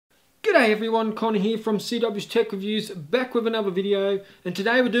G'day everyone, Connor here from CW's Tech Reviews, back with another video, and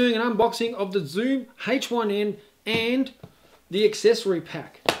today we're doing an unboxing of the Zoom H1n and the Accessory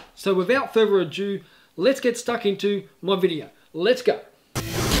Pack. So without further ado, let's get stuck into my video. Let's go!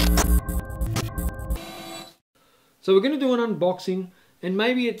 So we're going to do an unboxing, and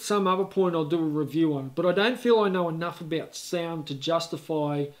maybe at some other point I'll do a review on it, but I don't feel I know enough about sound to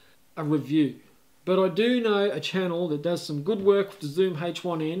justify a review. But I do know a channel that does some good work with the Zoom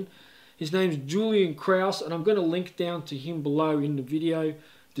H1n. His name's Julian Kraus, and I'm going to link down to him below in the video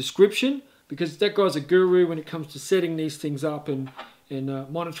description, because that guy's a guru when it comes to setting these things up and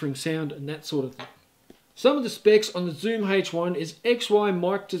monitoring sound and that sort of thing. Some of the specs on the Zoom H1 is XY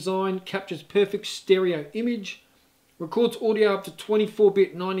mic design, captures perfect stereo image, records audio up to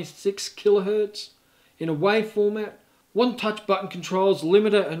 24-bit 96 kHz in a WAV format. One touch button controls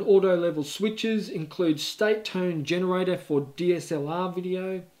limiter and auto level switches, includes state tone generator for DSLR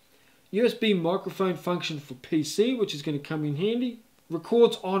video, USB microphone function for PC, which is going to come in handy,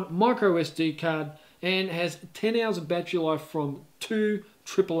 records on micro SD card, and has 10 hours of battery life from 2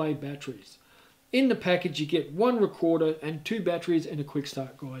 AAA batteries. In the package you get 1 recorder and 2 batteries and a quick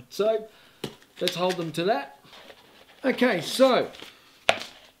start guide. So let's hold them to that. Okay, so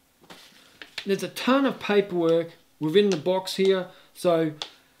there's a ton of paperwork within the box here, so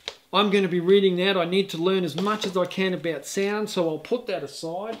I'm going to be reading that. I need to learn as much as I can about sound, so I'll put that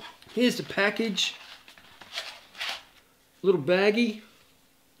aside. Here's the package. Little baggie.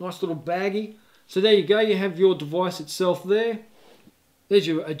 Nice little baggie. So there you go, you have your device itself there. There's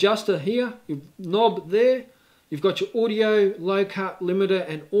your adjuster here, your knob there. You've got your audio, low cut, limiter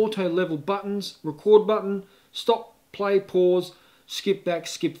and auto level buttons, record button, stop, play, pause, skip back,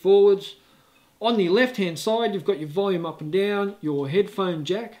 skip forwards. On the left hand side you've got your volume up and down, your headphone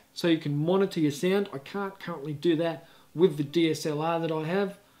jack so you can monitor your sound. I can't currently do that with the DSLR that I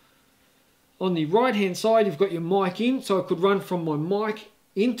have. On the right hand side you've got your mic in, so I could run from my mic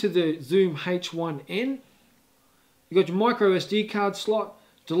into the Zoom H1n. You've got your micro SD card slot,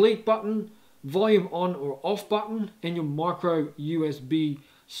 delete button, volume on or off button, and your micro USB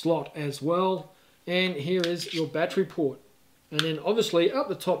slot as well. And here is your battery port. And then obviously up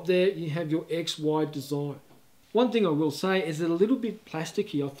the top there you have your XY design. One thing I will say is it's a little bit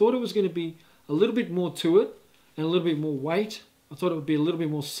plasticky. I thought it was going to be a little bit more to it and a little bit more weight. I thought it would be a little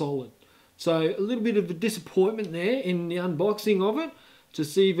bit more solid. So a little bit of a disappointment there in the unboxing of it to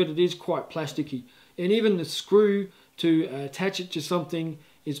see that it is quite plasticky. And even the screw to attach it to something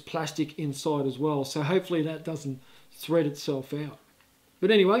is plastic inside as well. So hopefully that doesn't thread itself out.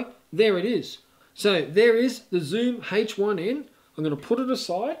 But anyway, there it is. So there is the Zoom H1n. I'm going to put it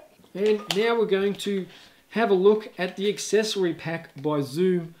aside, and now we're going to have a look at the accessory pack by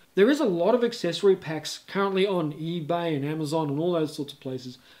Zoom. There is a lot of accessory packs currently on eBay and Amazon and all those sorts of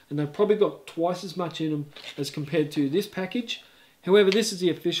places, and they've probably got twice as much in them as compared to this package. However, this is the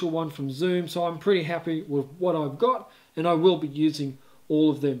official one from Zoom, so I'm pretty happy with what I've got, and I will be using all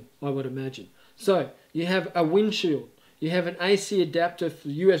of them, I would imagine. So you have a windshield. You have an AC adapter for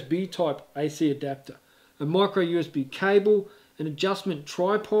USB type AC adapter, a micro USB cable, an adjustment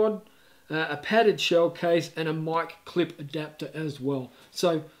tripod, a padded shell case, and a mic clip adapter as well.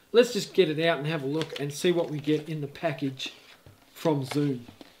 So let's just get it out and have a look and see what we get in the package from Zoom.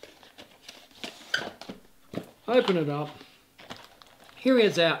 Open it up. Here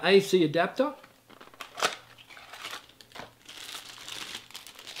is our AC adapter.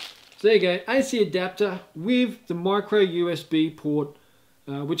 So there you go, AC adapter with the micro USB port,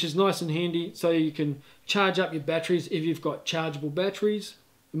 which is nice and handy, so you can charge up your batteries if you've got chargeable batteries.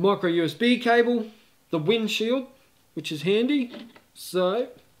 The micro USB cable, the windshield, which is handy. So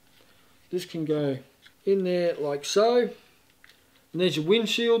this can go in there like so. And there's your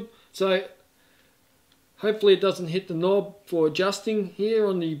windshield. So hopefully it doesn't hit the knob for adjusting here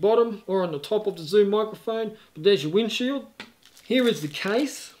on the bottom or on the top of the Zoom microphone. But there's your windshield. Here is the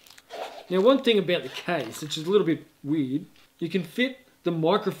case. Now one thing about the case, which is a little bit weird, you can fit the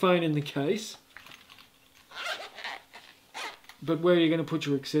microphone in the case, but where are you going to put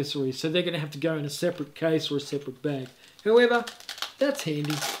your accessories? So they're going to have to go in a separate case or a separate bag. However, that's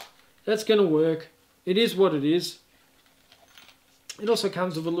handy. That's going to work. It is what it is. It also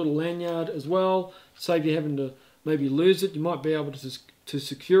comes with a little lanyard as well, so if you're having to maybe lose it, you might be able to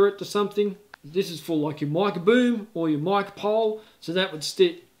secure it to something. This is for like your mic boom or your mic pole, so that would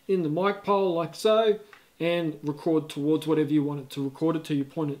stick in the mic pole like so and record towards whatever you want it to record it to. You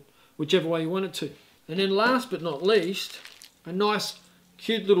point it whichever way you want it to. And then last but not least, a nice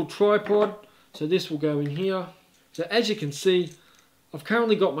cute little tripod. So this will go in here. So as you can see, I've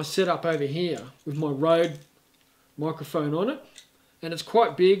currently got my setup over here with my Rode microphone on it, and it's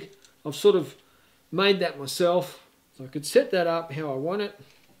quite big. I've sort of made that myself. So I could set that up how I want it.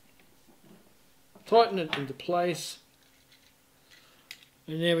 Tighten it into place.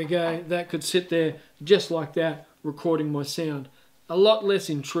 And there we go. That could sit there just like that, recording my sound. A lot less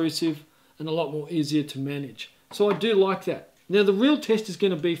intrusive and a lot more easier to manage. So I do like that. Now the real test is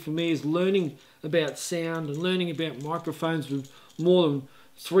going to be for me is learning about sound and learning about microphones with more than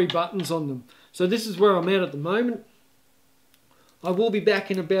 3 buttons on them. So this is where I'm at the moment. I will be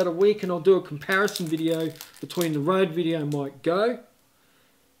back in about a week and I'll do a comparison video between the Rode Video Mic Go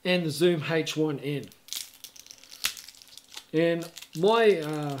and the Zoom H1n. And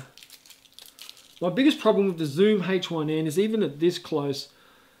my biggest problem with the Zoom H1n is even at this close,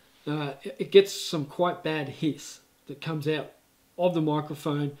 it gets some quite bad hiss that comes out of the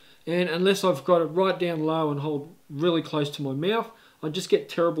microphone, and unless I've got it right down low and hold really close to my mouth, I just get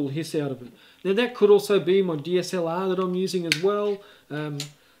terrible hiss out of it. Now that could also be my DSLR that I'm using as well.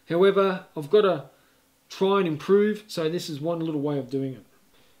 However, I've got to try and improve, so this is one little way of doing it.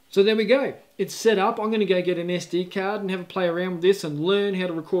 So there we go. It's set up. I'm going to go get an SD card and have a play around with this and learn how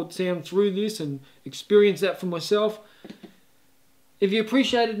to record sound through this and experience that for myself. If you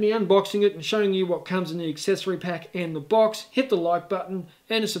appreciated me unboxing it and showing you what comes in the accessory pack and the box, hit the like button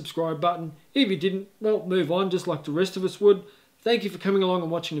and the subscribe button. If you didn't, well, move on just like the rest of us would. Thank you for coming along and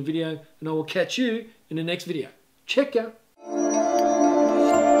watching the video, and I will catch you in the next video. Check out.